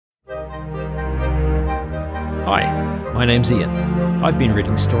Hi, my name's Ian. I've been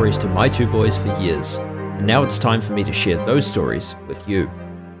reading stories to my two boys for years, and now it's time for me to share those stories with you.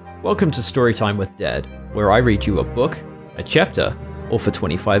 Welcome to Storytime with Dad, where I read you a book, a chapter, all for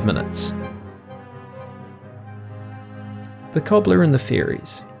 25 minutes. The Cobbler and the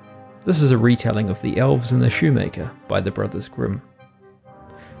Fairies. This is a retelling of the Elves and the Shoemaker by the Brothers Grimm.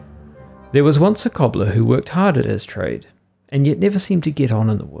 There was once a cobbler who worked hard at his trade, and yet never seemed to get on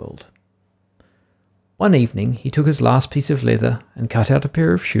in the world. One evening he took his last piece of leather and cut out a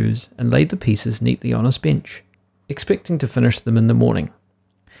pair of shoes and laid the pieces neatly on his bench, expecting to finish them in the morning.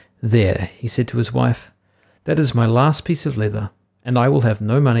 "There," he said to his wife, "that is my last piece of leather, and I will have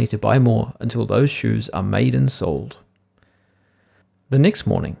no money to buy more until those shoes are made and sold." The next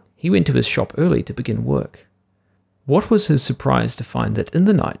morning he went to his shop early to begin work. What was his surprise to find that in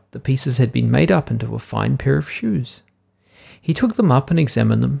the night the pieces had been made up into a fine pair of shoes. He took them up and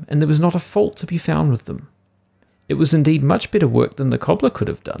examined them, and there was not a fault to be found with them. It was indeed much better work than the cobbler could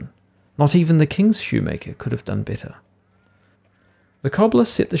have done. Not even the king's shoemaker could have done better. The cobbler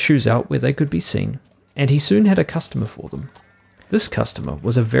set the shoes out where they could be seen, and he soon had a customer for them. This customer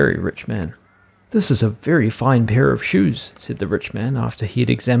was a very rich man. "This is a very fine pair of shoes," said the rich man after he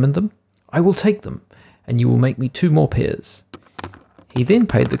had examined them. "I will take them, and you will make me 2 more pairs." He then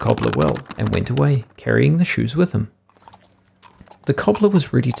paid the cobbler well and went away, carrying the shoes with him. The cobbler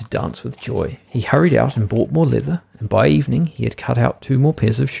was ready to dance with joy. He hurried out and bought more leather, and by evening he had cut out 2 more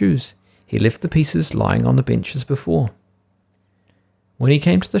pairs of shoes. He left the pieces lying on the bench as before. When he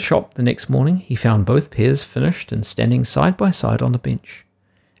came to the shop the next morning, he found both pairs finished and standing side by side on the bench,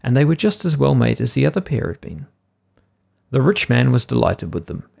 and they were just as well made as the other pair had been. The rich man was delighted with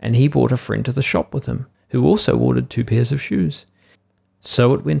them, and he brought a friend to the shop with him, who also ordered 2 pairs of shoes.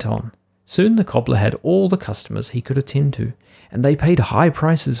 So it went on. Soon the cobbler had all the customers he could attend to, and they paid high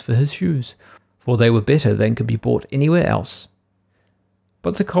prices for his shoes, for they were better than could be bought anywhere else.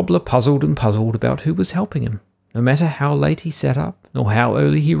 But the cobbler puzzled and puzzled about who was helping him. No matter how late he sat up, nor how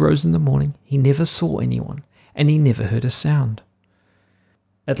early he rose in the morning, he never saw anyone, and he never heard a sound.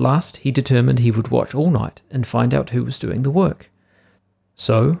 At last he determined he would watch all night and find out who was doing the work.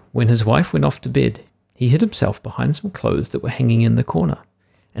 So, when his wife went off to bed, he hid himself behind some clothes that were hanging in the corner,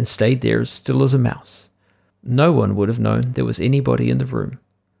 and stayed there as still as a mouse. No one would have known there was anybody in the room.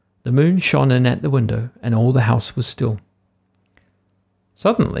 The moon shone in at the window, and all the house was still.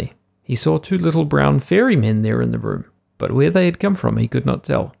 Suddenly, he saw 2 little brown fairy men there in the room, but where they had come from he could not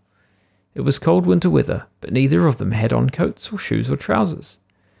tell. It was cold winter weather, but neither of them had on coats or shoes or trousers.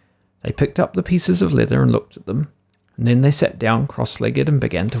 They picked up the pieces of leather and looked at them, and then they sat down cross-legged and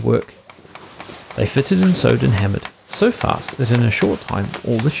began to work. They fitted and sewed and hammered, so fast that in a short time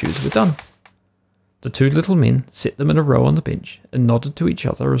all the shoes were done. The 2 little men set them in a row on the bench and nodded to each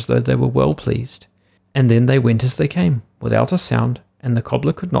other as though they were well pleased, and then they went as they came, without a sound, and the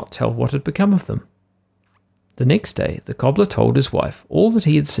cobbler could not tell what had become of them. The next day the cobbler told his wife all that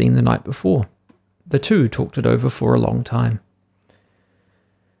he had seen the night before. The 2 talked it over for a long time.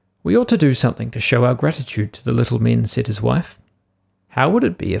 "We ought to do something to show our gratitude to the little men," said his wife. "How would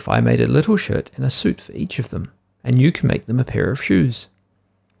it be if I made a little shirt and a suit for each of them, and you can make them a pair of shoes?"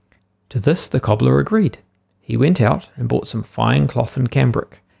 To this the cobbler agreed. He went out and bought some fine cloth and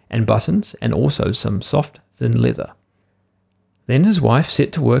cambric, and buttons, and also some soft, thin leather. Then his wife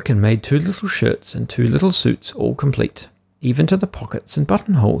set to work and made 2 little shirts and 2 little suits all complete, even to the pockets and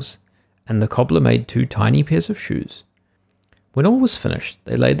buttonholes, and the cobbler made 2 tiny pairs of shoes. When all was finished,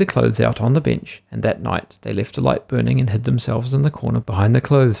 they laid the clothes out on the bench, and that night they left a light burning and hid themselves in the corner behind the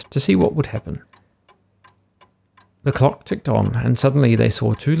clothes to see what would happen. The clock ticked on, and suddenly they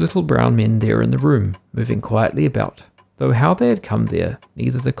saw 2 little brown men there in the room, moving quietly about, though how they had come there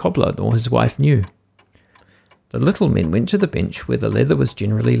neither the cobbler nor his wife knew. The little men went to the bench where the leather was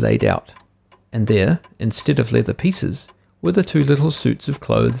generally laid out, and there, instead of leather pieces, were the 2 little suits of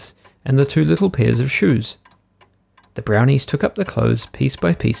clothes and the 2 little pairs of shoes. The brownies took up the clothes piece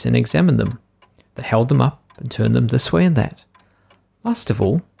by piece and examined them. They held them up and turned them this way and that. Last of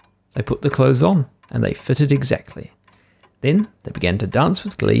all, they put the clothes on, and they fitted exactly. Then they began to dance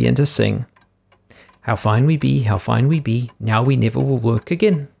with glee and to sing, "How fine we be, how fine we be, now we never will work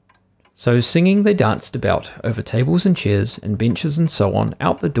again." So singing they danced about, over tables and chairs and benches and so on,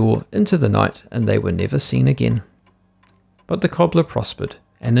 out the door, into the night, and they were never seen again. But the cobbler prospered,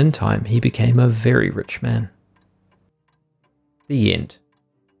 and in time he became a very rich man. The end.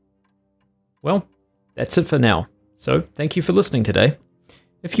 Well, that's it for now. So thank you for listening today.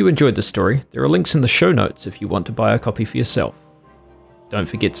 If you enjoyed the story, there are links in the show notes if you want to buy a copy for yourself. Don't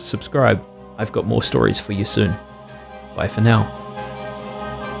forget to subscribe. I've got more stories for you soon. Bye for now.